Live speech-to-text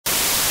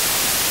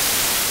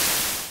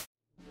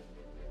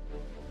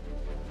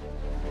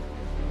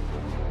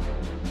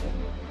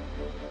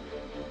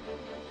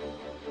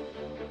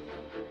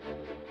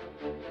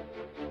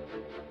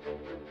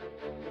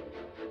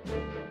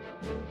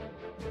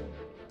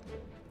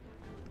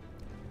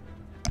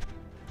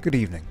Good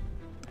evening.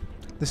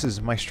 This is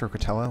Maestro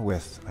Cotella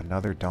with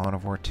another Dawn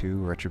of War 2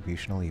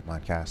 Retribution Elite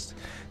modcast.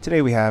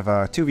 Today we have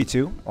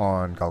 2v2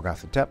 on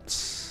Golgotha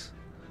Depths.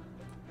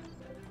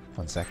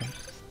 1 second.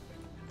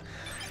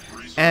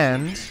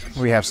 And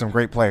we have some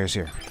great players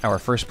here. Our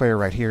first player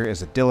right here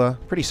is Adila.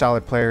 Pretty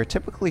solid player.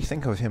 Typically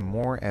think of him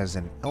more as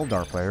an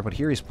Eldar player, but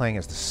here he's playing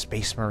as the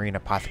Space Marine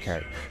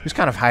Apothecary, who's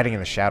kind of hiding in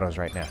the shadows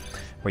right now,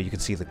 where you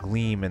can see the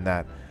gleam in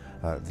that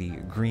the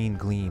green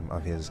gleam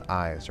of his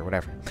eyes, or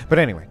whatever. But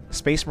anyway,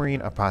 Space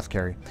Marine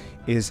Apothecary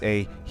is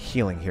a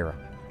healing hero.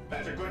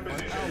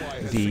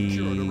 He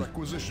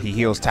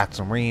heals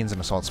Tactical Marines and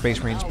Assault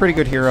Space Marines. Pretty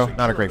good hero,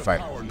 not a great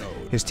fighter.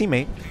 His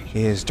teammate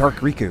is Dark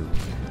Riku,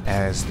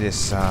 as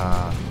this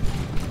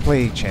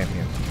Plague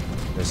Champion.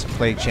 This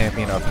Plague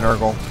Champion of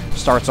Nurgle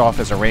starts off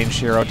as a ranged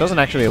hero. Doesn't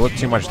actually look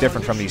too much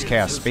different from these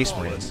Chaos Space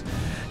Marines.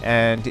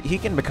 And he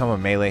can become a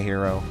melee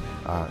hero.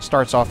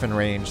 Starts off in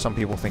range. Some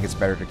people think it's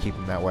better to keep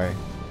him that way.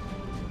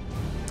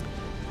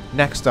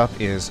 Next up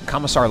is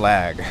Commissar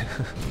Lag,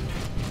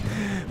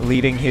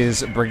 leading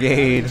his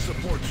brigade,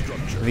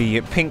 the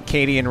Pink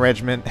Cadian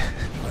Regiment,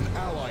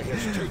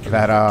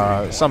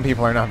 that some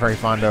people are not very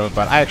fond of,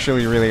 but I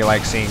actually really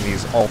like seeing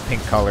these all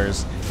pink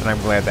colors, and I'm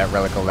glad that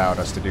Relic allowed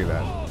us to do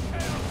that.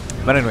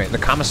 But anyway, the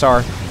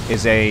Commissar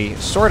is a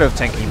sort of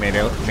tanky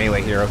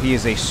melee hero. He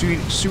is a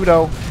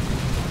pseudo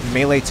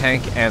melee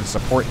tank and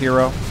support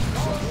hero.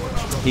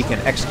 He can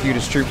execute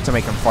his troops to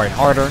make them fight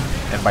harder,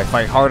 and by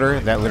fight harder,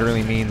 that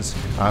literally means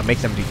make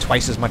them do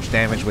twice as much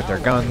damage with their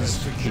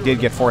guns. He did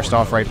get forced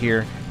off right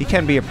here. He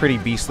can be a pretty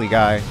beastly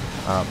guy,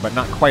 but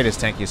not quite as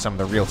tanky as some of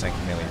the real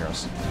tanky melee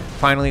heroes.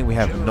 Finally, we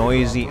have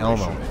Noisy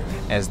Elmo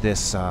as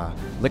this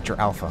Lictor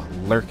Alpha,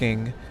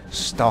 lurking,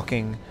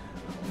 stalking,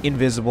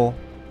 invisible.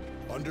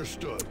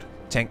 Understood.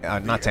 Tank,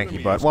 not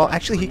tanky, but, well,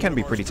 actually he can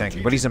be pretty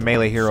tanky, but he's a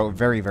melee hero,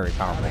 very, very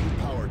powerful.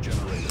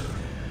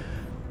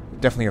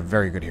 Definitely a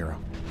very good hero.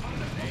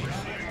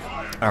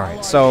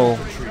 Alright, so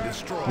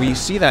we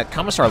see that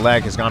Commissar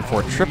Lag has gone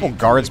for triple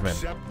guardsman,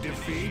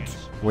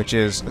 which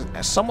is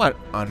somewhat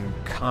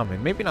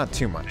uncommon, maybe not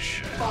too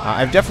much.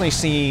 I've definitely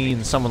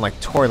seen someone like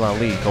Toila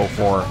Lee go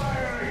for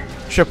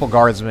triple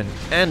guardsman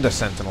and a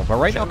sentinel, but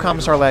right now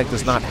Commissar Lag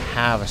does not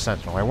have a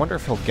sentinel. I wonder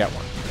if he'll get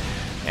one.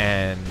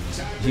 And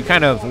he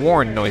kind of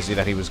warned Noisy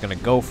that he was going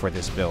to go for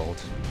this build,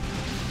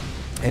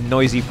 and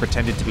Noisy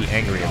pretended to be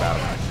angry about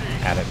it.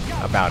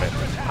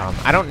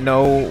 I don't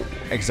know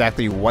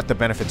exactly what the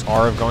benefits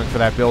are of going for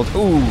that build.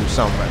 Ooh,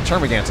 some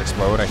Termagants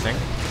explode, I think.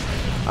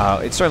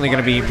 It's certainly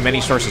going to be many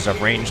sources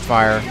of ranged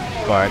fire,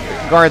 but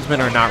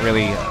Guardsmen are not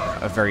really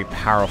a very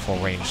powerful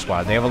ranged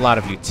squad. They have a lot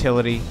of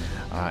utility,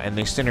 and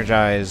they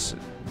synergize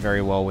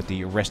very well with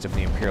the rest of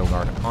the Imperial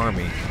Guard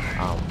army.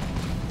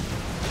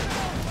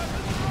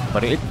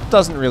 But it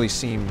doesn't really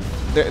seem...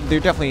 They're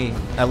definitely,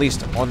 at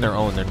least on their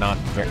own, they're not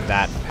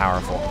that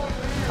powerful.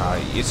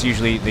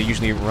 They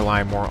usually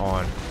rely more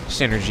on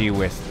synergy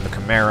with the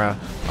Chimera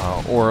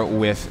or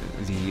with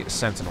the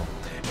Sentinel.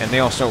 And they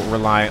also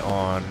rely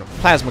on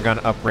plasma gun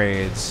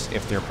upgrades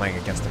if they're playing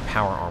against a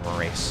power armor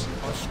race.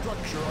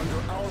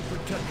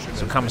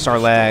 So Commissar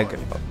Lag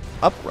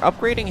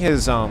upgrading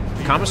his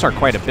Commissar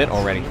quite a bit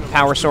already.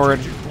 Power Sword,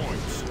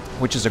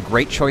 which is a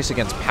great choice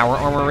against power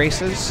armor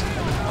races,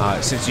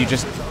 since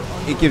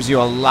it gives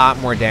you a lot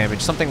more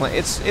damage. Something like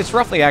it's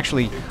roughly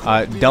actually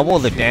double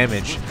the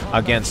damage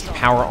against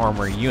power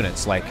armor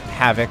units like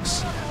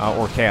Havocs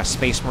or Chaos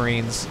Space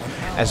Marines,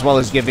 as well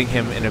as giving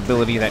him an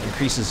ability that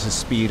increases his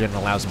speed and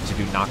allows him to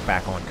do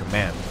knockback on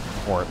command,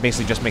 or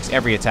basically just makes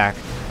every attack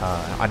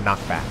a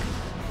knockback.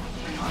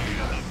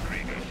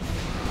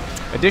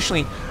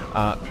 Additionally,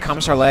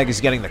 Commissar Lag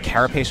is getting the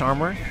Carapace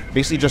armor,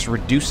 basically just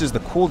reduces the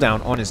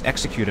cooldown on his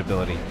execute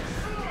ability.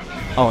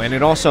 Oh, and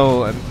it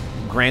also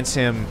grants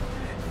him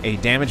a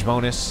damage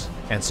bonus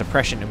and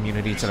suppression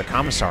immunity to the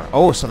Commissar.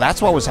 Oh, so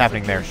that's what was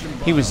happening there.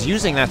 He was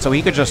using that so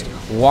he could just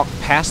walk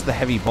past the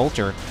heavy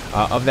bolter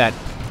of that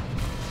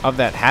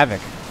Havoc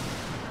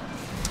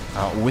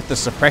with the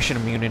suppression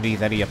immunity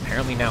that he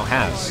apparently now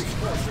has.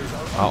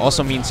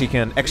 Also means he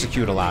can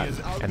execute a lot,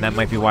 and that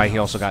might be why he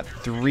also got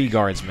 3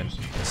 guardsmen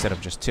instead of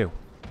just 2.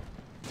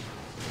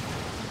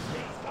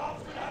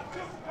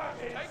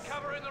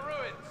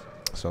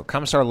 So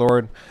Commissar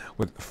Lord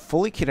with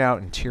fully kit out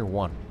in Tier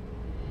 1.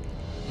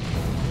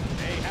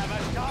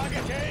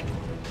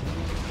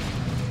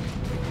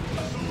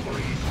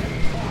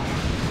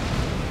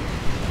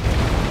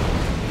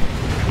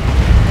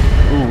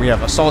 Ooh, we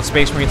have Assault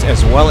Space Marines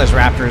as well as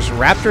Raptors.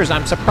 Raptors,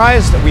 I'm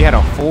surprised that we had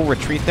a full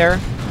retreat there.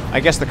 I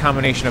guess the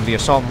combination of the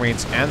Assault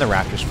Marines and the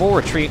Raptors. Full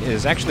retreat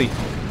is actually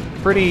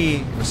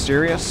pretty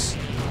mysterious.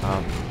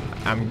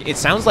 It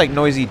sounds like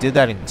Noisy did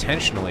that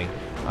intentionally.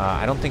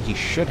 I don't think he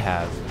should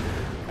have.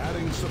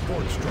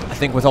 I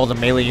think with all the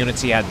melee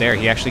units he had there,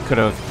 he actually could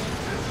have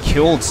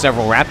killed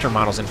several Raptor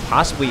models and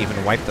possibly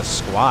even wiped the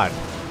squad.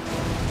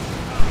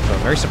 So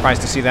very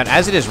surprised to see that.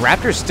 As it is,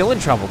 Raptor's still in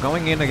trouble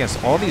going in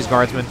against all these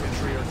guardsmen.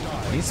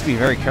 Needs to be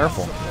very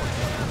careful.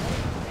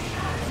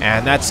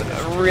 And that's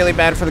really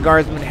bad for the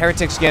guardsmen.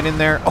 Heretics get in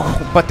there.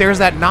 Oh, but there's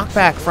that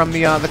knockback from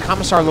the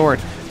Commissar Lord,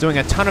 doing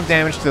a ton of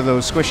damage to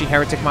those squishy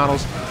heretic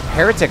models.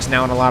 Heretics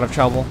now in a lot of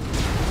trouble.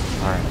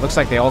 Alright, looks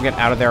like they all get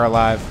out of there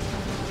alive.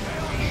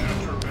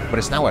 But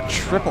it's now a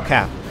triple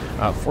cap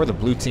for the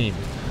blue team.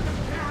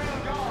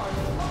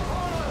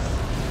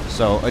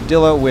 So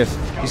Adila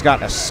he's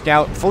got a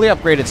scout, fully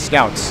upgraded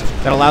scouts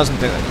that allows him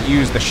to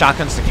use the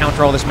shotguns to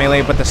counter all this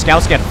melee, but the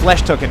scouts get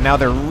flesh took and now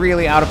they're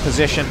really out of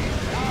position.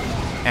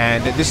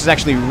 And this is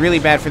actually really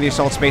bad for the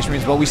Assault Space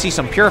Marines, but we see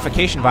some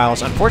Purification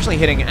Vials, unfortunately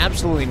hitting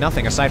absolutely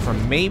nothing aside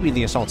from maybe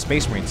the Assault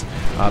Space Marines.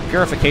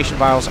 Purification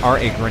Vials are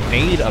a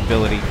grenade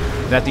ability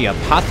that the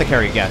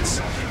Apothecary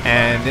gets,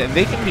 and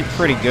they can be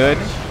pretty good,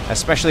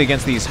 especially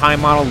against these high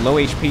model, low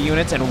HP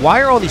units. And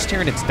why are all these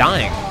Tyranids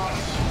dying?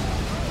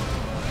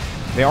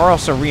 They are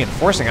also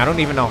reinforcing. I don't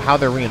even know how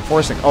they're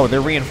reinforcing. Oh,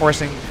 they're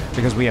reinforcing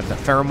because we have the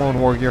Pheromone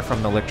Warrior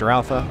from the Lictor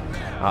Alpha.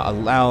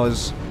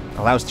 Allows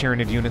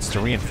Tyranid units to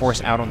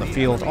reinforce out on the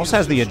field. Also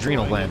has the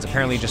Adrenal Glands.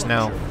 Apparently just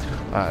now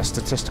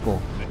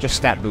statistical, just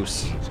stat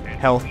boosts.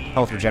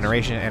 Health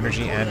regeneration,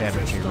 energy, and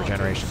energy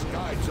regeneration.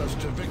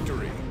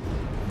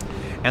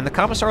 And the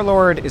Commissar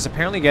Lord is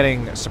apparently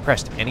getting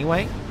suppressed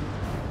anyway.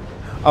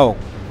 Oh.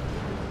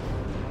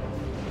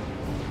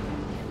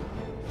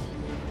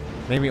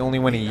 Maybe only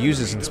when he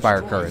uses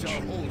Inspire Courage.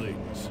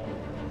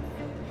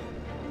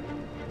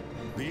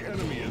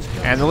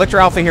 And the Lictor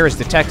Alpha here is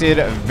detected,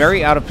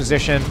 very out of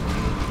position.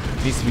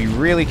 Needs to be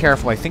really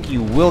careful. I think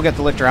you will get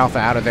the Lictor Alpha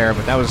out of there,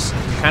 but that was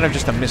kind of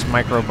just a missed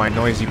microbe by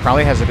Noise. He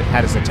probably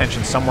had his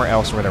attention somewhere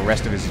else where the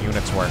rest of his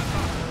units were.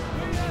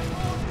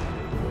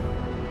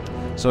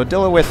 So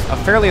Adila with a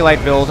fairly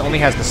light build, only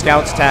has the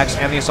Scouts, Tax,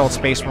 and the Assault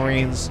Space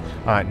Marines.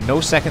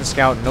 No second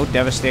Scout, no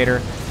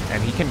Devastator,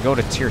 and he can go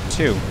to Tier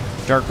 2.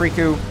 Dark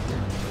Riku,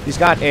 he's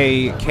got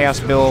a Chaos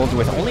build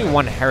with only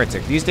one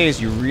Heretic. These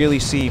days you really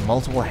see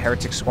multiple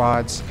Heretic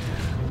squads.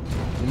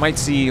 You might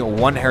see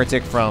one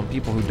Heretic from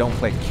people who don't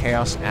play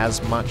Chaos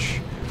as much.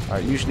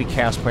 Usually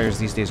Chaos players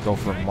these days go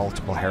for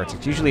multiple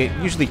Heretics.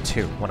 Usually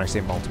two when I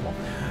say multiple.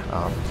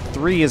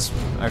 Three is,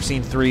 I've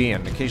seen 3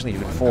 and occasionally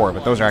even 4,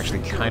 but those are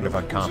actually kind of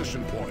uncommon.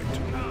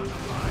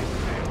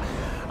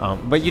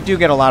 But you do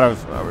get a lot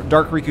of...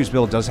 Dark Riku's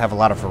build does have a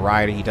lot of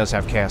variety. He does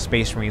have Chaos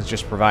Space Marines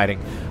just providing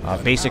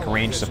basic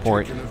range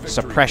support,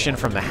 suppression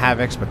from the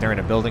Havocs, but they're in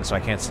a building so I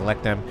can't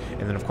select them.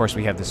 And then of course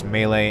we have this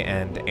melee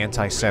and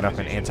anti-setup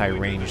and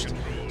anti-ranged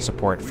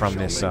support from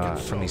this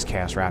from these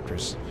Chaos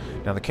Raptors.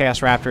 Now the Chaos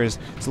Raptors,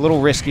 it's a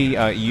little risky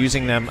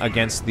using them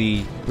against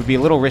the... would be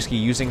a little risky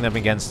using them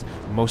against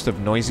most of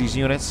Noisy's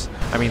units.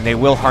 I mean, they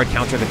will hard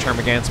counter the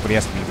Termagants, but he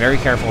has to be very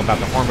careful about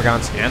the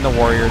Hormagaunts and the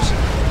Warriors.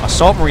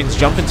 Assault Marines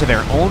jump into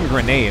their own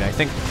grenade. I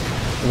think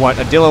what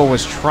Adila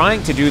was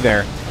trying to do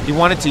there, he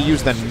wanted to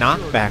use the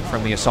knockback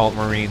from the Assault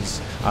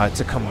Marines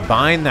to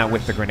combine that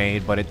with the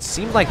grenade, but it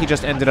seemed like he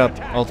just ended up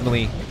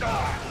ultimately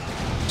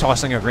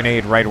tossing a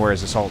grenade right where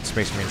his Assault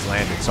Space Marines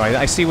landed. So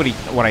I see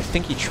what I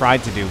think he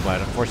tried to do, but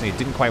unfortunately it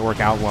didn't quite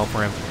work out well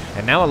for him.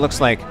 And now it looks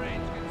like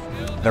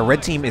the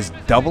red team is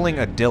doubling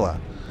Adila.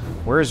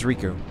 Where is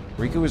Riku?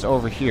 Riku is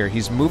over here.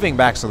 He's moving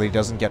back so that he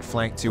doesn't get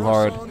flanked too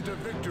hard.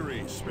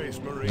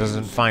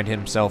 Doesn't find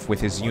himself with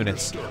his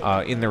units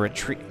in the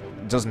retreat.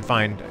 Doesn't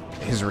find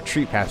his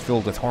retreat path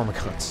filled with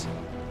Hormagaunts.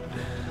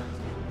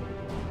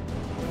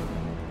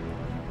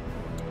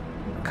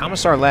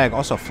 Commissar Lag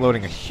also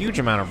floating a huge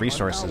amount of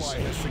resources.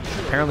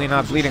 Apparently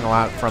not bleeding a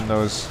lot from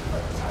those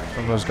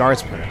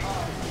guardsmen.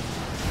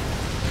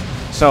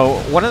 So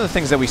one of the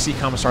things that we see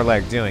Commissar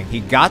Lag doing, he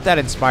got that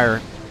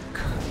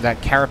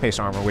that Carapace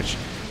armor, which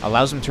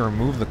allows him to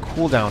remove the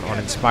cooldown on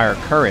Inspire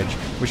Courage,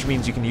 which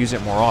means you can use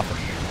it more often.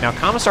 Now,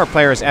 Commissar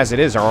players, as it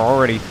is, are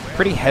already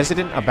pretty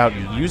hesitant about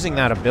using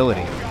that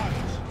ability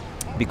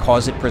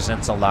because it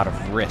presents a lot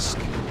of risk.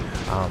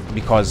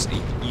 Because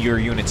your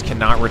units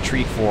cannot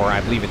retreat for,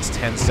 I believe it's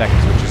 10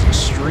 seconds, which is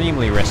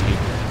extremely risky.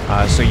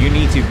 So you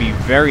need to be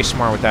very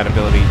smart with that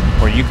ability,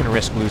 or you can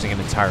risk losing an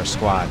entire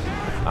squad.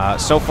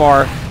 So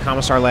far,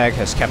 Commissar Lag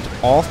has kept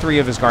all 3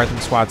 of his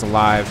Guardsman squads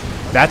alive.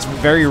 That's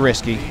very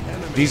risky.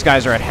 These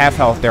guys are at half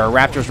health. There are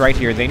Raptors right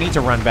here. They need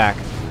to run back.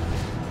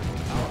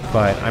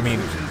 But, I mean,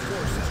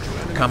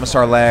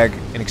 Commissar Lag,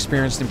 an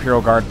experienced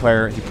Imperial Guard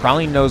player, he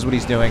probably knows what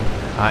he's doing,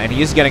 and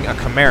he is getting a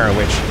Chimera,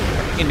 which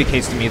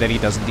indicates to me that he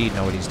does indeed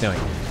know what he's doing.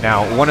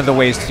 Now, one of the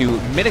ways to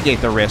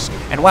mitigate the risk,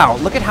 and wow,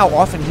 look at how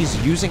often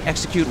he's using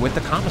Execute with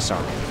the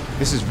Commissar.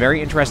 This is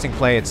very interesting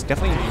play. It's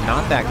definitely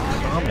not that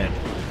common.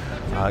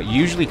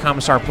 Usually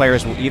Commissar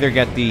players will either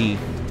get the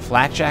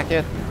Flak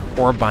Jacket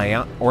or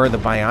the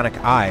Bionic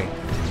Eye,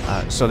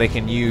 so they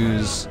can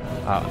use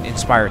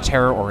Inspire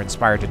Terror or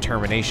Inspire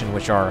Determination,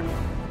 which are,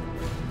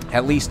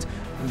 at least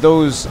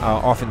those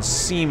often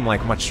seem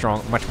like much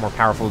more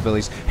powerful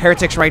abilities.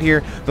 Heretics right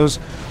here, those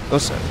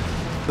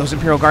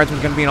Imperial Guardsmen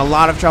are going to be in a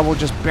lot of trouble,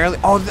 just barely.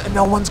 Oh,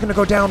 no, one's going to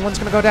go down, one's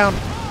going to go down.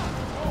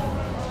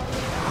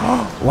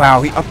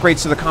 Wow, he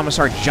upgrades to the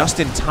Commissar just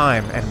in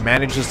time and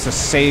manages to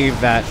save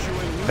that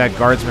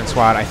Guardsman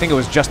squad. I think it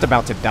was just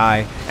about to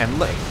die, and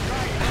look,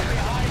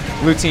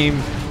 blue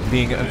team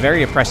being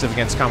very oppressive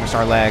against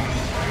Commissar Lag.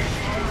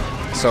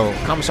 So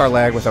Commissar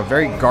Lag with a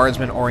very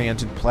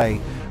guardsman-oriented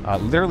play.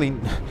 Literally,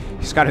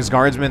 he's got his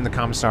guardsman, the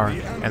Commissar,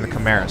 and the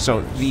Chimera.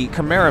 So the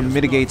Chimera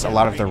mitigates a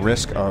lot of the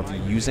risk of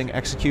using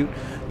Execute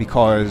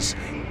because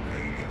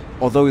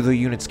although the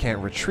units can't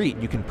retreat,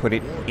 you can put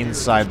it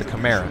inside the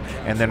Chimera.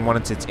 And then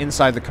once it's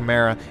inside the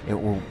Chimera,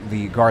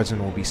 the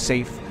guardsman will be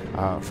safe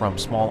from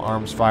small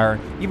arms fire.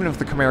 Even if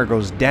the Chimera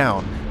goes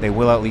down, they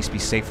will at least be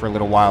safe for a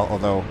little while,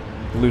 although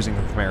losing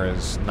the Chimera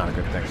is not a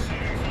good thing.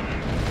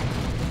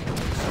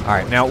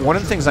 Alright, now one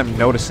of the things I'm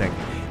noticing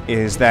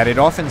is that it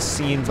often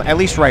seems, at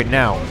least right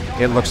now,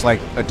 it looks like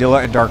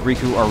Adila and Dark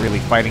Riku are really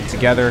fighting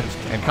together,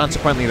 and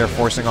consequently they're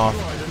forcing off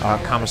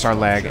Commissar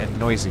Lag and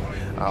Noisy.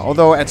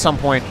 Although at some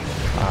point,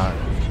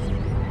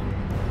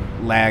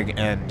 Lag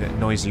and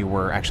Noisy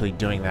were actually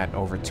doing that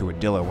over to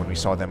Adila when we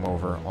saw them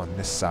over on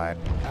this side.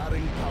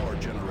 Adding power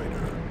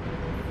generator.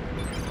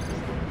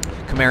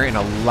 Chimera in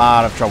a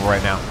lot of trouble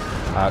right now.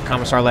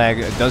 Commissar Lag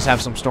does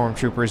have some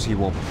stormtroopers. He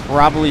will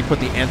probably put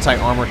the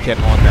anti-armor kit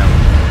on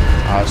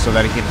them so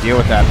that he can deal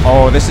with that.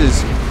 Oh, this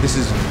is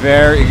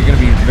going to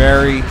be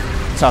very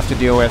tough to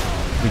deal with.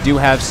 We do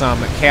have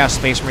some Chaos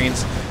Space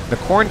Marines. The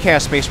Khorne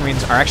Chaos Space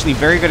Marines are actually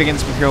very good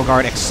against Imperial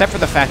Guard, except for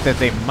the fact that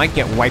they might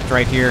get wiped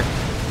right here.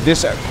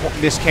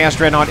 This Chaos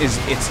Dreadnought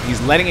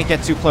he's letting it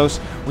get too close.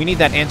 We need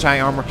that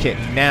anti-armor kit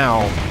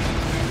now,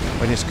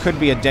 or this could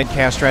be a dead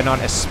Chaos Dreadnought,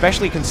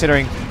 especially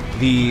considering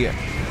the...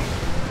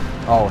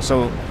 Oh,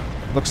 so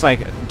looks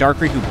like Dark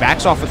Riku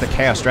backs off with the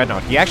Chaos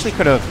Dreadnought. He actually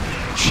could have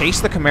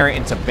chased the Chimera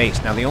into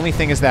base. Now the only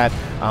thing is that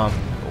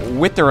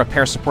with the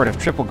repair support of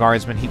Triple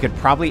Guardsman, he could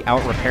probably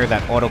out-repair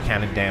that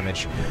autocannon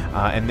damage.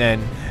 And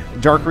then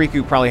Dark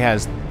Riku probably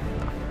has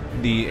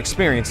the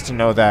experience to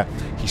know that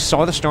he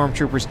saw the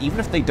Stormtroopers, even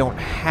if they don't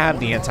have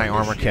the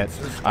anti-armor kit.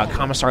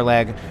 Commissar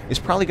Lag is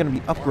probably going to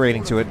be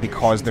upgrading to it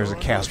because there's a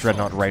Chaos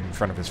Dreadnought right in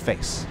front of his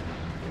face.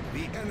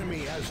 The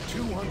enemy has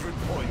 200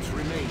 points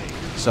remaining.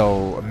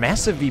 So, a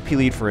massive VP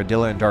lead for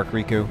Adila and Dark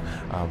Riku,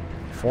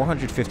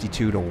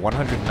 452 to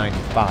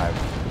 195.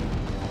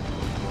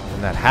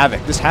 And that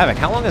Havoc,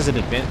 how long has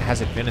it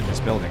been in this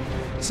building?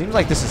 It seems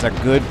like this is a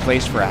good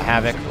place for a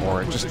Havoc,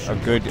 or just a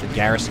good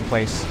garrison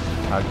place,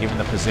 given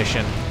the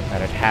position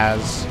that it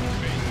has.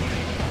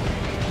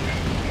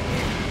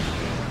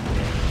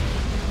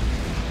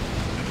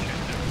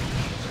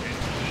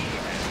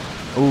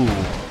 Ooh,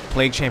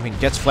 Plague Champion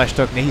gets Flesh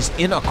Hook. Now he's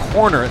in a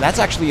corner. That's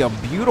actually a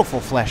beautiful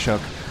Flesh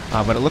Hook,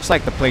 but it looks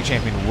like the Plague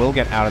Champion will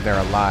get out of there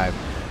alive.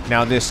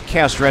 Now this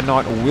Chaos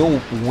Dreadnought will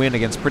win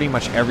against pretty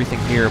much everything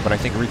here, but I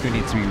think Riku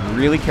needs to be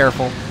really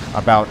careful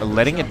about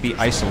letting it be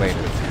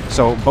isolated.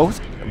 So both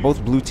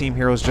blue team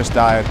heroes just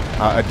died.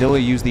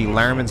 Adila used the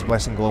Lariman's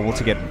Blessing Global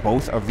to get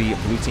both of the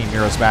blue team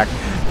heroes back.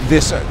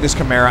 This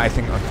Chimera, I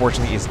think,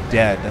 unfortunately, is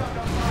dead.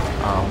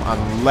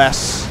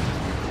 Unless...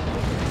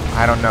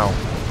 I don't know.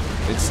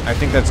 I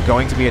think that's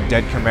going to be a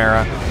dead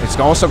Chimera. It's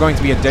also going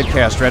to be a dead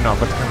Chaos Dreadnought,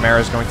 but the Chimera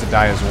is going to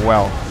die as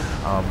well.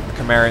 The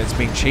Chimera is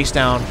being chased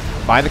down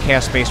by the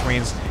Chaos Space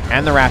Marines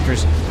and the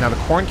Raptors. Now, the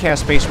Khorne Chaos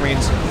Space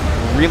Marines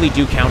really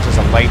do count as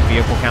a light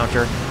vehicle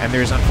counter, and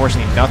there's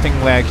unfortunately nothing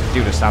Lag can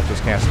do to stop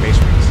those Chaos Space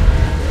Marines.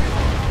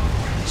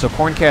 So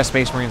Khorne Chaos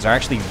Space Marines are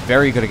actually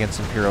very good against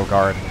Imperial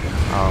Guard.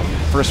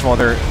 First of all,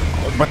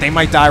 but they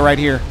might die right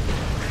here.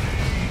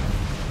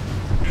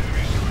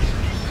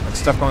 And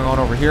stuff going on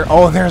over here.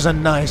 Oh, there's a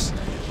nice...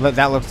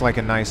 That looks like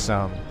a nice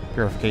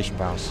Purification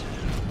Vows.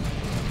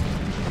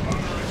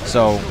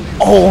 So,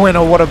 oh,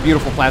 and what a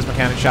beautiful plasma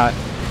cannon shot.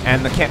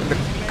 And the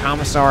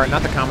Commissar,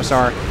 not the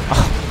Commissar.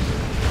 Oh.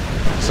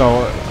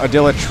 So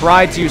Adila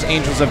tried to use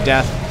Angels of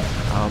Death,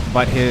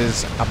 but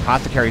his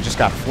Apothecary just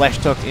got Flesh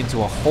Hooked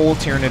into a whole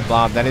Tyranid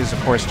blob. That is, of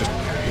course, just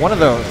one of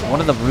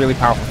the really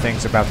powerful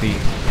things about the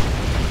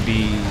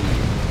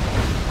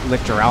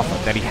Lictor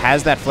Alpha, that he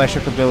has that Flesh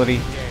Hook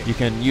ability. You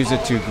can use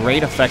it to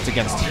great effect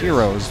against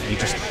heroes. You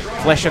just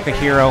Flesh Hook a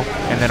hero,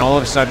 and then all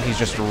of a sudden he's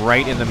just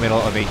right in the middle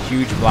of a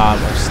huge blob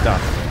of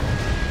stuff.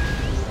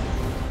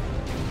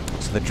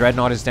 So the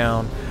Dreadnought is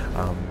down.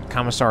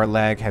 Commissar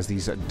Lag has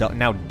these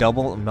now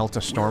double Melta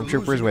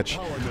Stormtroopers, which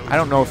I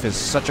don't know if is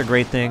such a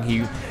great thing.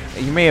 He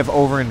may have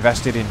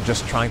overinvested in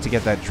just trying to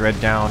get that Dread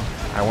down.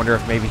 I wonder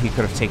if maybe he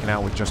could have taken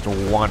out with just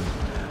one.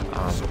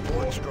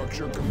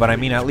 But I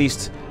mean, at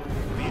least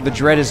the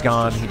Dread is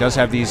gone. He does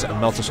have these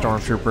Melta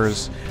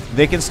Stormtroopers.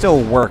 They can still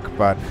work,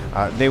 but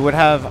they would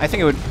have... I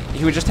think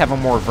he would just have a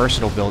more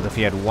versatile build if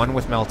he had one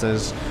with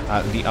Meltas,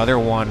 the other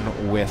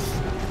one with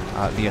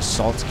the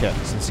Assault Kit,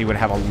 since he would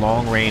have a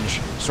long-range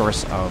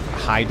source of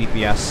high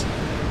DPS.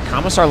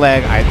 Commissar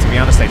Lag, to be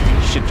honest, I think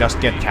he should just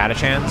get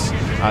Catachans.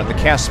 The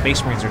Chaos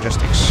Space Marines are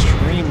just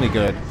extremely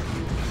good.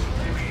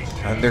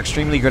 They're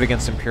extremely good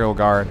against Imperial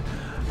Guard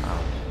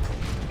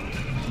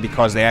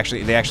because they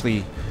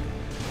actually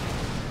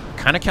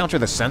kind of counter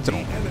the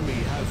Sentinel.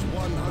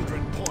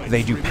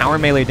 They do power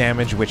melee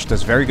damage, which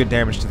does very good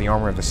damage to the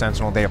armor of the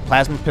Sentinel. They have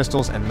plasma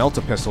pistols and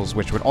Melta pistols,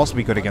 which would also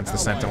be good against the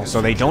Sentinel, so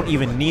they don't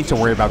even need to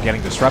worry about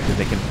getting disrupted.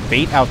 They can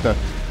bait out the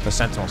the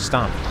Sentinel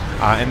stun.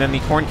 And then the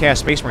Corncast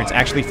Space Marines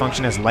actually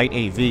function as light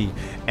AV,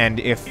 and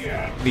if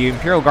the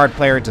Imperial Guard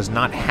player does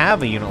not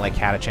have a unit like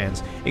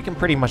Catachans, it can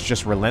pretty much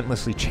just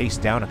relentlessly chase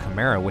down a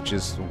Chimera, which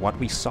is what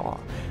we saw.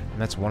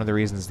 And that's one of the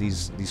reasons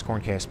these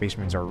Corncast Space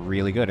Marines are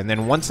really good. And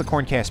then once the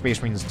Corncast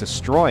Space Marines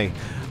destroy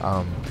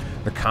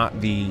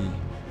the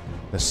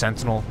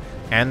Sentinel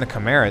and the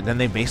Chimera, then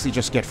they basically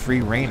just get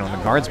free reign on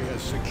the Guardsmen.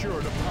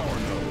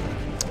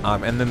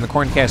 And then the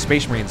Corncast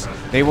Space Marines,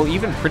 they will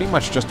even pretty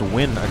much just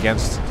win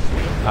against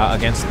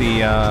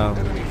the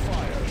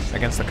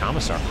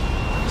Commissar,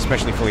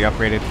 especially fully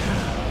upgraded.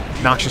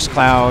 Noxious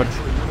Cloud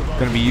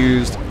going to be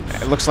used.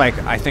 It looks like,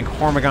 I think,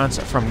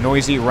 Hormigons from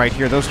Noisy right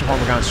here. Those two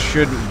Hormigons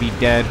should be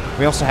dead.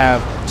 We also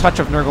have Touch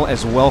of Nurgle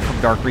as well from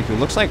Dark Riku.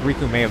 Looks like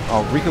Riku may have...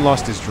 Oh, Riku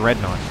lost his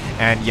Dreadnought.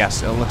 And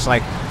yes, it looks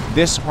like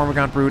this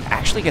Hormigon Brood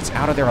actually gets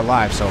out of there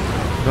alive. So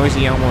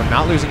Noisy Elmo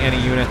not losing any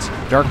units.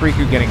 Dark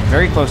Riku getting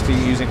very close to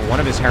using one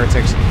of his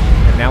Heretics.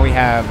 And now we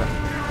have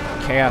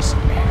Chaos,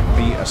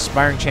 the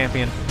Aspiring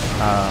Champion.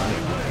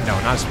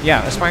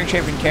 Aspiring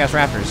Champion Chaos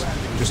Raptors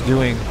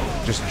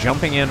just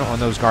jumping in on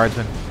those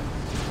Guardsmen.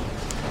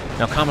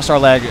 Now, Commissar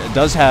Leg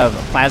does have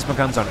plasma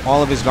guns on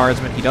all of his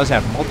Guardsmen. He does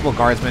have multiple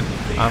Guardsmen.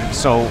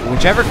 So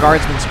whichever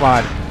Guardsman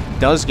squad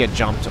does get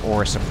jumped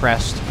or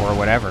suppressed or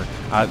whatever,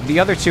 the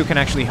other two can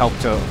actually help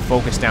to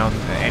focus down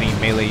any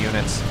melee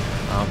units.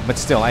 But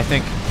still, I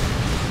think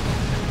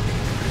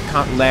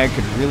Leg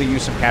could really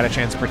use some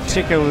Catachans,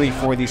 particularly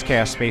for these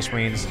Chaos Space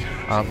Marines. The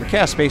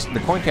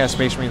Corncast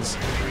Space Marines,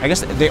 I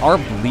guess they are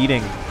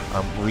bleeding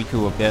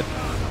Riku a bit.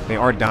 They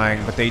are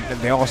dying, but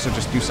they also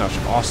just do such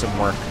awesome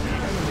work.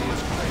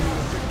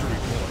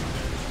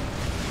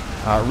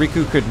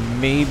 Riku could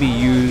maybe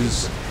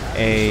use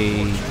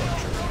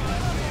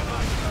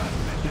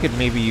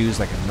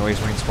like a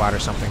Noise Marine squad or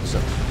something,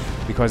 so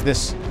because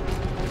this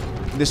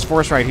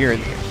force right here,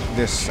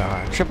 this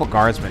triple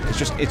Guardsman,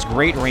 it's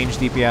great range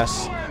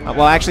DPS.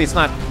 Well, actually, it's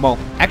not. Well,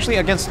 actually,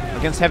 against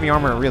heavy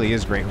armor, it really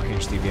is great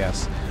range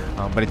DPS.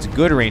 But it's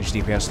good range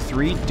DPS.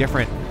 3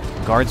 different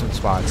Guardsman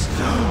squads,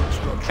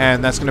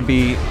 and that's going to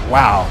be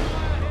wow.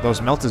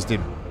 Those Meltas did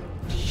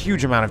a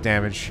huge amount of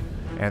damage,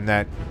 and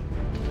that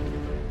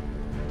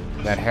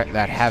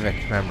Havoc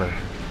member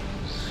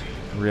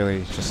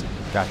really just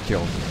got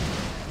killed.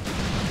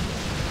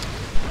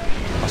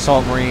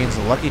 Assault Marines,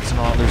 lucky to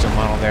not lose a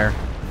model there.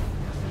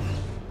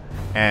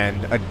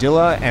 And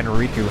Adila and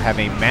Riku have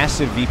a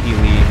massive VP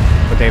lead,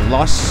 but they've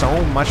lost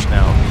so much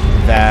now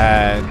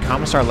that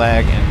Commissar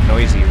Leg and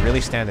Noisy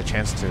really stand a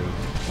chance to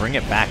bring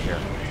it back here.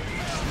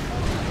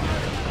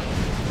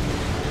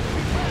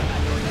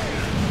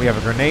 We have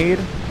a grenade.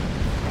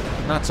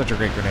 Not such a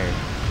great grenade.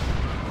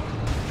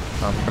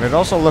 But it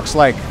also looks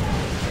like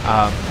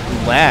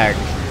Lag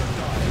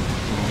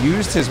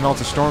used his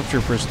Melta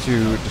Stormtroopers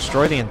to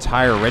destroy the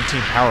entire red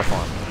team power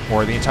farm,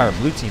 or the entire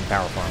blue team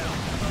power farm.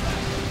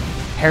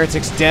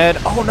 Heretics dead.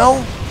 Oh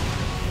no!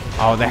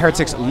 Oh, the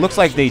Heretics looks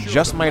like they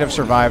just might have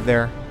survived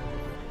there.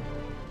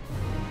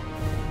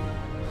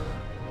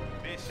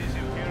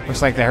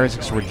 Looks like the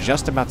Heretics were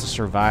just about to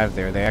survive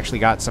there. They actually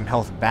got some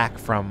health back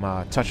from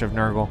Touch of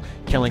Nurgle,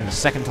 killing the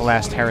second to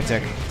last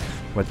Heretic,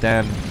 but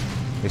then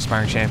the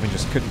Aspiring Champion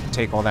just couldn't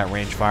take all that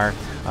range fire.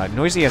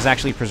 Noisy has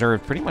actually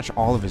preserved pretty much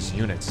all of his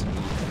units.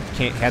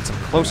 Had some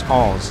close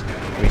calls,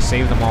 but he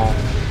saved them all.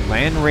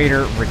 Land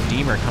Raider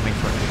Redeemer coming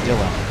from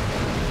Adila.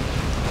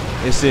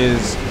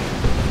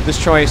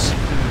 This choice,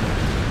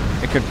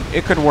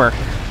 it could work.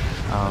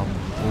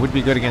 It would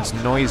be good against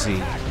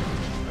Noisy,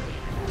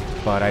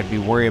 but I'd be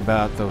worried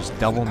about those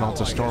double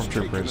Melta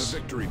Stormtroopers.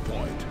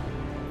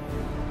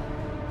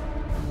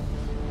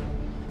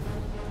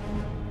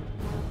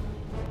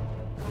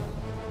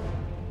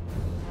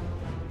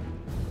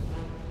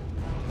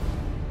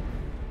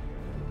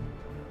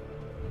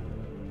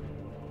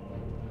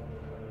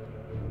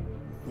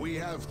 We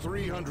have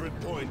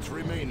 300 points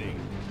remaining.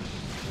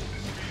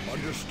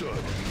 Understood.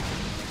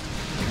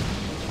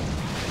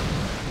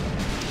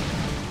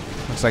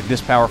 Looks like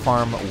this power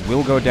farm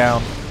will go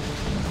down.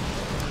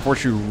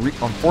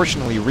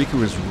 Unfortunately,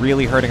 Riku is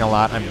really hurting a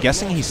lot. I'm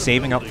guessing he's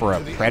saving up for a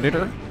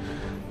Predator?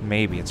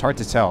 Maybe. It's hard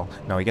to tell.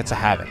 No, he gets a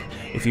Havoc.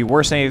 If he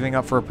were saving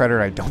up for a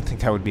Predator, I don't think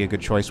that would be a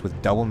good choice with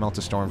double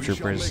Melta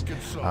Stormtroopers.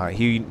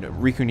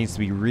 Riku needs to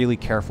be really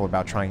careful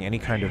about trying any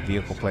kind of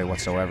vehicle play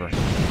whatsoever.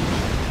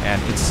 And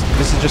this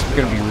is just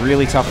going to be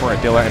really tough for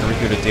Adila and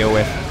Riku to deal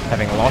with,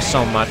 having lost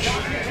so much.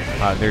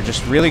 They're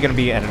just really going to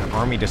be at an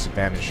army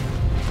disadvantage.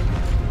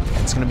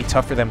 And it's going to be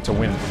tough for them to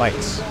win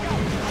fights.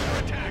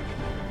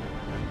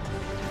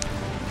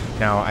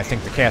 Now, I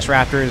think the Chaos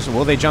Raptors,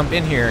 will they jump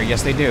in here?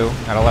 Yes, they do.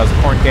 That allows the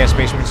Corncast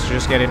Space Marines to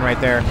just get in right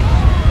there.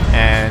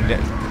 And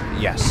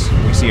yes,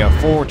 we see a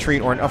full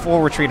retreat on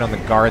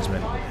the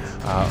Guardsmen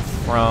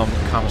from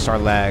Commissar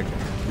Lag.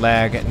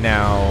 Lag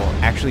now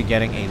actually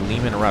getting a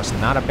Lehman Rust.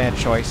 Not a bad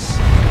choice.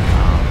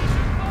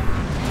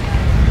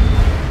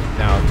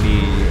 Now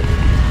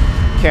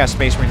the Chaos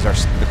Space Marines are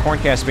the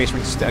Corncast Space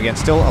Marines again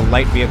still a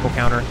light vehicle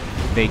counter.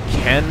 They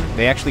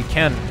actually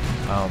can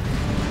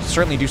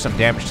certainly do some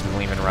damage to the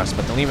Lehman Rust,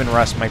 but the Lehman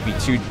Rust might be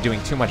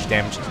doing too much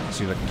damage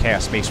to the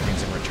Chaos Space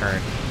Marines in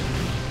return.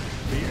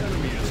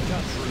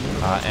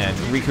 And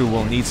Riku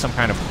will need some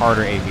kind of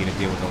harder AV to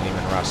deal with the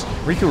Lehman Rust.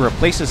 Riku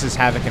replaces his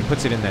Havoc and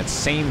puts it in that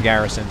same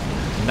garrison.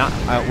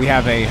 We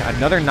have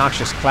another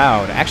Noxious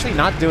Cloud. Actually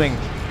not doing...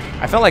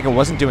 I felt like it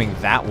wasn't doing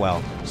that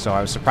well, so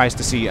I was surprised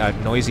to see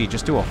Noisy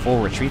just do a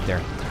full retreat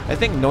there. I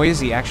think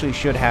Noisy actually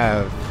should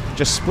have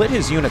just split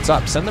his units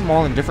up, send them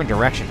all in different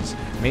directions.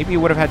 Maybe he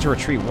would have had to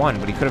retreat one,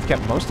 but he could have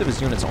kept most of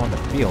his units on the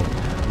field.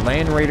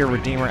 Land Raider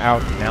Redeemer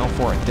out now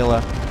for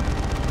Adila.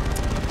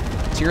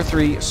 Tier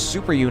 3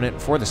 super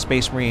unit for the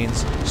Space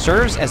Marines,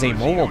 serves as a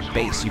mobile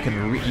base. You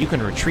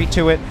can retreat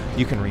to it,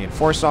 you can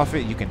reinforce off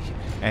it,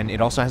 and it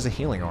also has a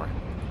healing aura.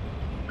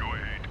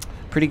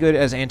 Pretty good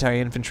as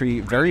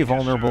anti-infantry, very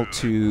vulnerable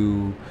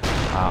to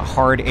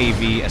hard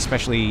AV,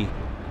 especially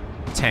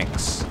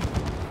tanks.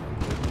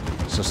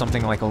 So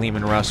something like a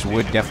Lehman Rust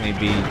would definitely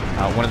be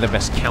one of the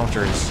best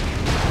counters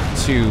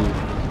to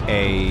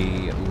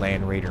a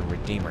Land Raider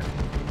Redeemer.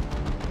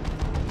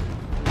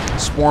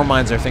 Spore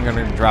Mines, I think, are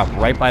going to drop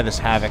right by this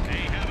Havoc.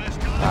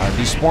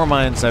 These Spore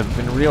Mines, I've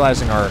been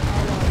realizing, are,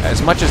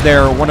 as much as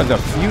they're one of the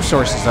few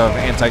sources of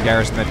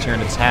anti-garrison that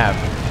Tyranids have,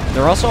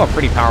 they're also a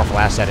pretty powerful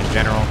asset in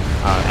general,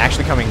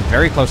 actually coming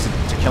very close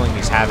to killing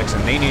these Havocs,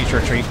 and they need to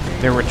retreat.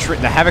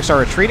 The Havocs are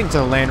retreating to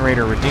the Land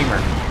Raider Redeemer,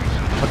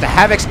 but the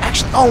Havocs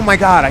actually... Oh my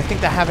god, I think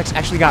the Havocs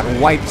actually got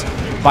wiped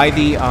by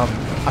the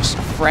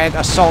frag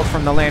assault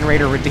from the Land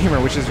Raider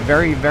Redeemer, which is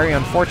very, very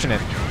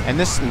unfortunate. And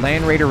this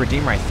Land Raider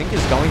Redeemer, I think,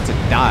 is going to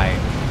die.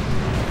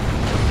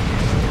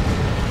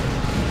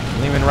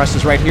 Lehman Rust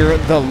is right here.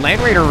 The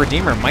Land Raider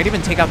Redeemer might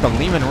even take out the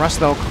Lehman Rust,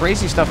 though.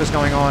 Crazy stuff is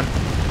going on.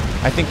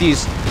 I think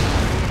these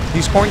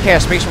Horn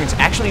Chaos Space Marines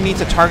actually need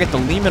to target the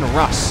Lehman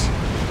Rust.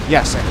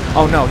 Yes.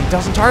 Oh, no, he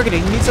doesn't target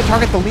it. He needs to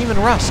target the Lehman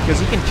Rust, because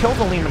he can kill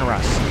the Lehman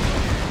Rust.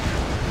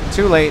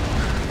 Too late.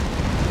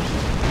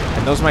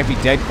 And those might be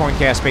dead Horn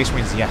Chaos Space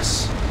Marines.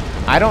 Yes.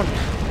 I don't...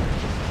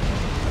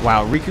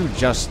 Wow, Riku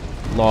just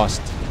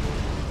lost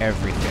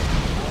everything.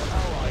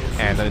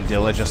 And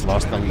Adila just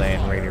lost the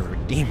Land Raider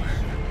Redeemer.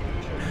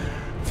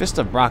 Fist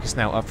of Brock is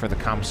now up for the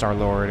Commissar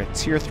Lord.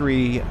 Tier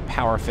 3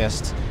 Power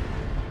Fist.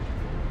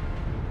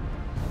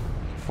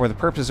 For the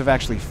purpose of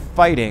actually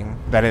fighting,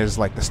 that is,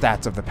 like, the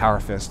stats of the Power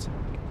Fist,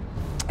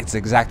 it's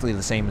exactly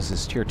the same as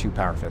his Tier 2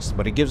 Power Fist,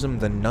 but it gives him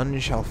the None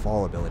Shall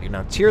Fall ability.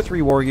 Now, Tier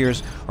 3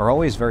 Warriors are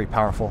always very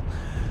powerful.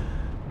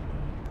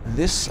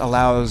 This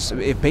allows...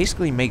 It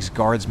basically makes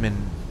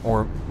Guardsmen,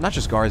 or not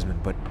just Guardsmen,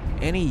 but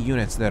any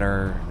units that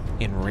are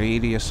in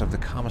radius of the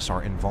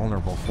Commissar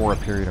invulnerable for a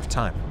period of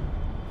time.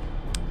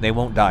 They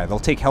won't die. They'll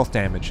take health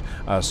damage,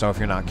 so if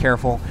you're not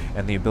careful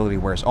and the ability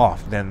wears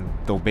off, then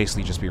they'll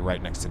basically just be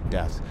right next to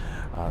death.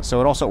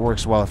 So it also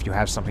works well if you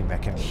have something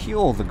that can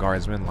heal the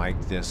Guardsmen,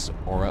 like this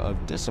Aura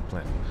of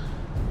Discipline.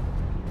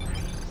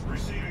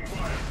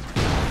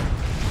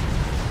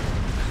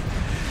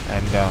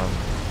 And,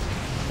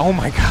 oh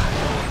my god.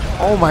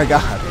 Oh my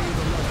god.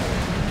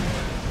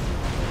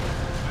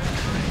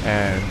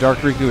 And Dark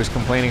Riku is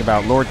complaining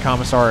about Lord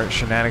Commissar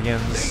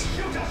shenanigans.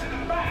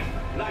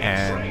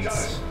 And,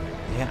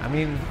 yeah, I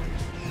mean,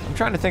 I'm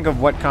trying to think of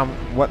what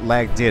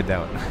lag did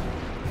that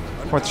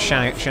what the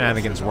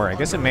shenanigans were. I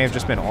guess it may have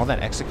just been all that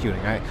executing.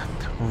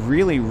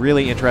 Really,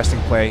 really interesting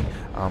play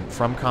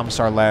from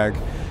Commissar Lag.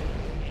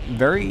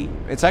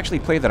 It's actually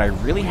play that I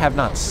really have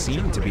not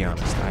seen, to be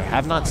honest. I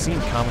have not seen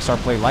Commissar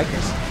play like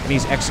this. And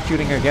he's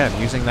executing again,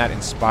 using that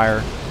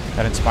Inspire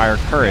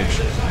Courage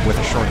with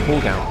a short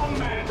cooldown.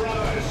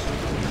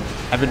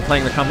 I've been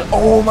playing the Commissar...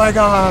 Oh my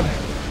god!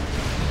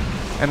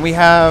 And we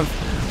have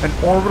an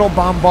Orbital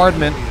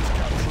Bombardment,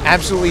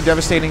 absolutely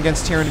devastating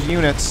against Tyranid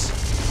units.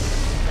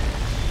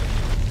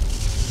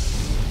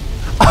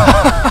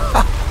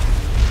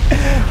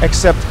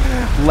 Except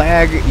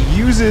Lag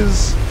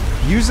uses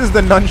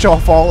the None Shall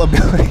Fall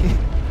ability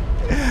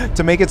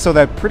to make it so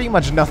that pretty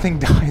much nothing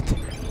died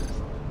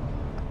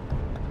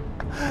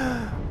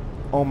there.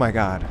 Oh my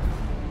god.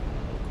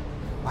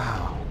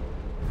 Wow.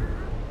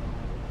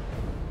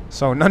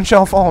 So None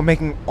Shall Fall,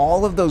 making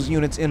all of those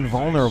units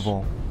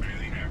invulnerable,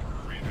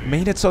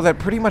 made it so that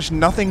pretty much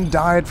nothing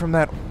died from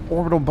that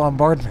orbital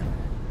bombardment.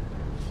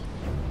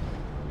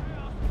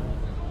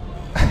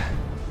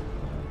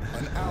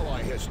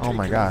 Oh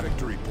my god.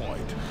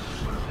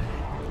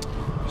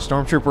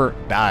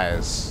 Stormtrooper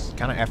dies.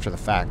 Kind of after the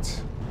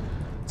fact.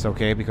 It's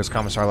okay because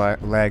Commissar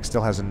Lag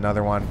still has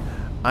another one.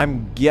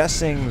 I'm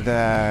guessing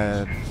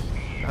that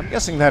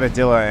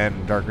Adila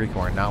and Dark Riku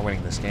are not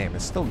winning this game.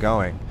 It's still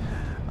going.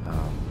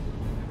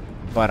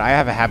 But I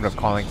have a habit of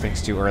calling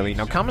things too early.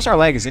 Now, Commissar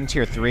Lag is in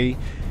Tier 3.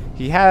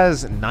 He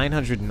has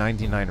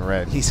 999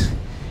 red. He's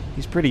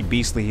pretty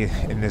beastly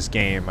in this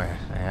game, I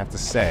have to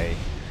say.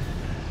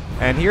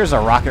 And here's a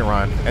rocket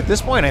run. At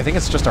this point, I think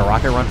it's just a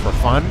rocket run for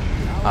fun.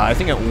 I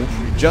think it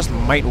just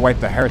might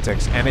wipe the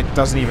heretics, and it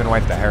doesn't even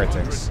wipe the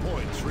heretics.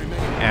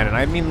 And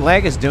I mean,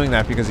 Lag is doing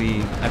that because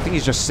I think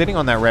he's just sitting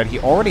on that red. He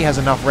already has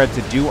enough red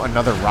to do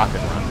another rocket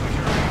run.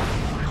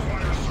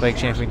 Plague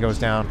Champion goes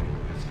down.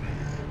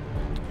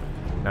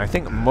 Now, I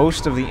think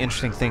most of the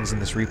interesting things in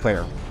this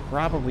replay are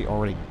probably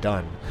already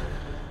done.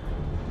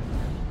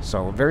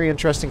 So, very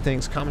interesting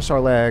things. Commissar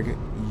lag,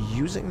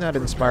 using that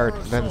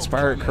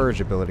inspired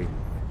courage ability.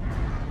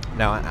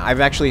 Now,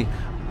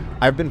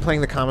 I've been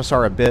playing the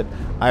Commissar a bit.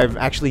 I've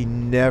actually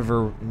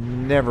never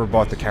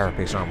bought the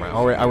Carapace armor.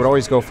 I would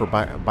always go for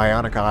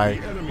Bionic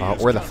Eye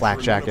or the Flak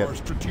Jacket.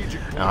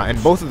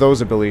 And both of those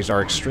abilities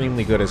are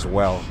extremely good as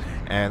well.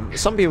 And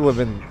some people have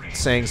been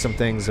saying some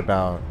things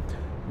about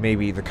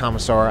maybe the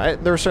Commissar.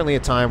 There was certainly a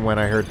time when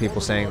I heard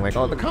people saying, like,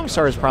 oh, the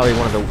Commissar is probably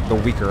one of the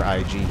weaker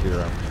IG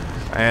hero.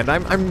 And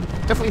I'm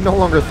definitely no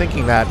longer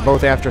thinking that,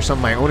 both after some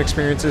of my own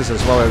experiences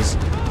as well as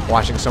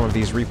watching some of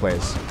these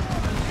replays.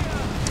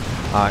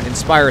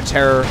 Inspire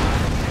Terror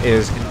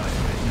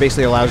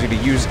basically allows you to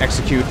use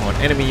Execute on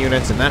enemy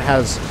units, and that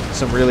has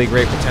some really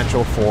great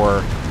potential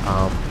for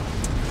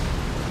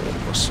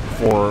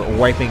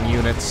wiping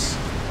units,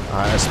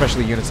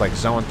 especially units like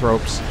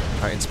Zoanthropes.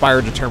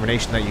 Inspired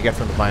Determination that you get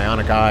from the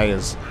Bionic Eye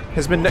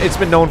it's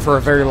been known for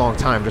a very long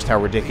time just how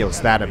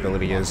ridiculous that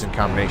ability is in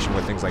combination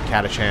with things like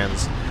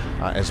Catachans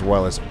as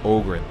well as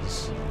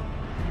Ogrins.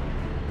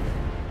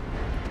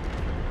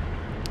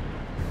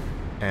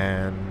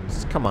 And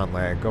come on,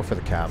 lag, go for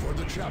the cap.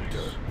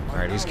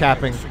 Alright, he's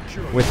capping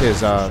with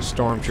his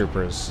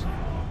stormtroopers.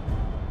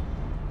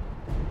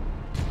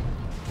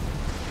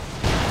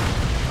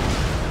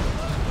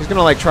 He's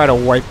gonna like try to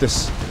wipe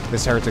this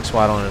heretic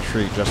squad on a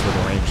retreat just with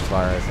a ranged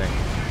fire, I think.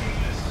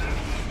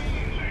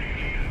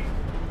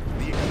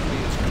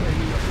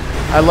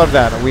 I love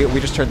that. We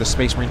just heard the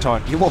Space Marine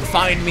taunt, "You will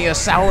find me a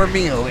sour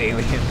meal,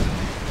 alien,"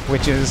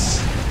 which is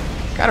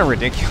kind of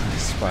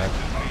ridiculous, but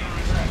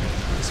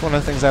it's one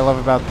of the things I love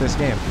about this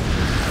game.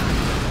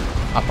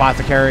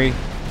 Apothecary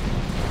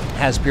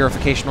has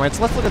purification rights.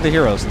 Let's look at the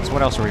heroes.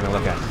 What else are we going to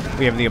look at?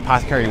 We have the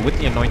Apothecary with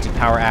the Anointed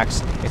Power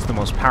Axe. It's the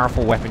most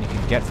powerful weapon you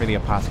can get for the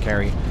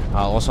Apothecary.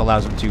 Also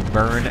allows him to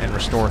burn and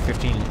restore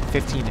 15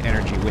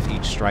 energy with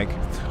each strike.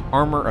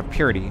 Armor of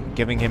Purity,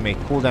 giving him a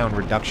cooldown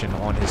reduction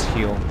on his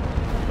heal.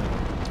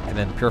 And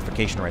then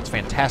Purification Rights.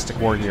 Fantastic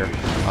war gear.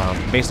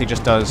 Basically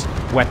just does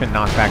weapon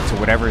knockback to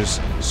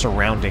whatever's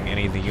surrounding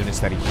any of the units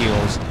that he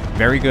heals.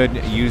 Very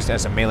good used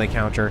as a melee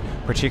counter.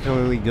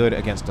 Particularly good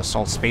against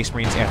Assault Space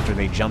Marines after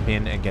they jump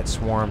in and get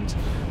swarmed.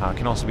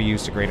 Can also be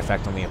used to great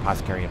effect on the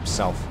Apothecary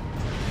himself.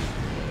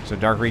 So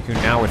Dark Riku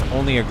now with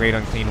only a Great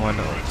Unclean One.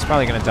 It's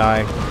probably going to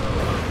die.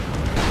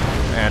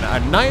 And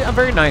a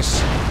very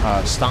nice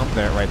stomp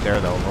there, right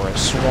there, though, or a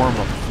swarm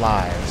of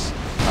flies.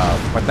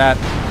 But that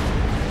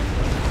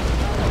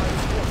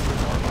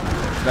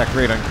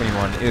Great Unclean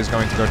One is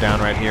going to go down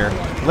right here.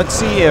 Let's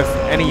see if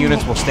any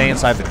units will stay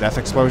inside the Death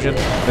Explosion.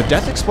 The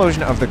Death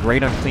Explosion of the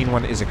Great Unclean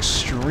One is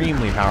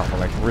extremely powerful,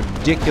 like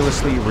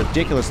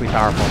ridiculously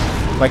powerful.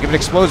 Like if it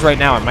explodes right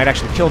now, it might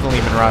actually kill the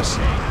Leman Russ,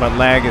 but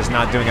lag is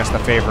not doing us the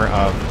favor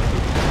of...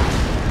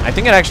 I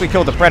think it actually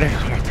killed the Predator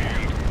right there.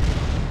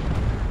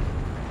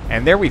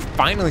 And there we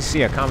finally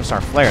see a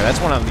Commissar Flare.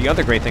 That's one of the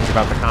other great things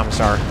about the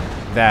Commissar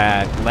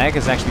that lag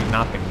has actually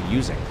not been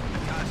using.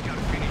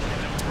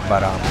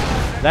 But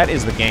that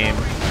is the game.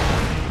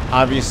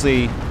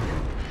 Obviously,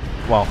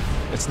 well,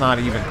 it's not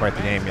even quite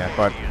the game yet,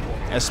 but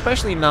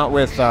especially not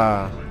with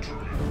Adila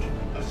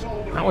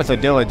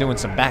doing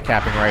some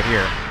backcapping right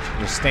here.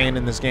 Just staying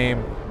in this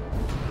game.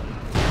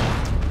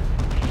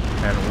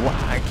 And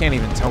I can't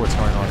even tell what's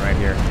going on right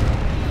here.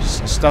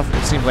 Just stuff,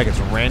 it seems like it's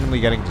randomly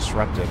getting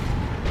disrupted.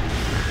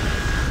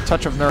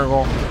 Touch of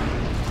Nurgle,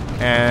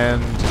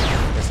 and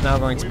it's now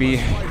going to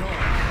be...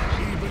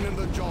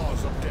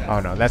 Oh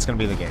no, that's going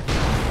to be the game.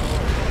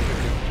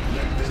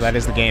 So that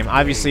is the game.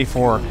 Obviously,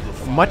 for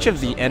much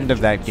of the end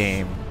of that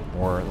game,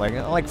 or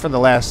like for the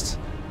last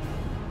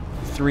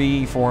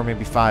 3, 4,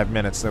 maybe 5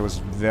 minutes, that was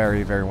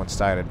very, very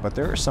one-sided. But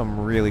there are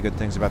some really good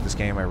things about this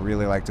game. I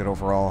really liked it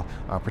overall.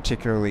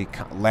 Particularly,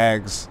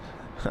 Lag's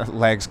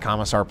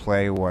Commissar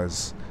play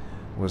was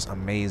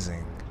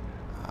amazing.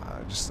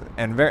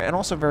 And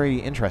also very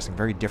interesting,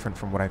 very different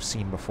from what I've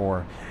seen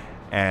before.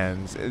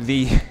 And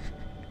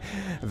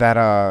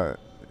that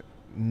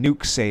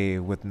nuke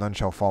save with None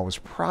Shall Fall was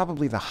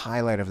probably the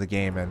highlight of the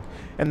game,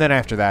 and then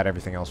after that,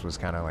 everything else was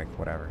kind of like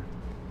whatever.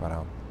 But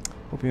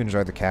hope you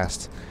enjoyed the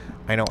cast.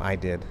 I know I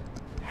did.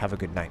 Have a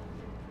good night.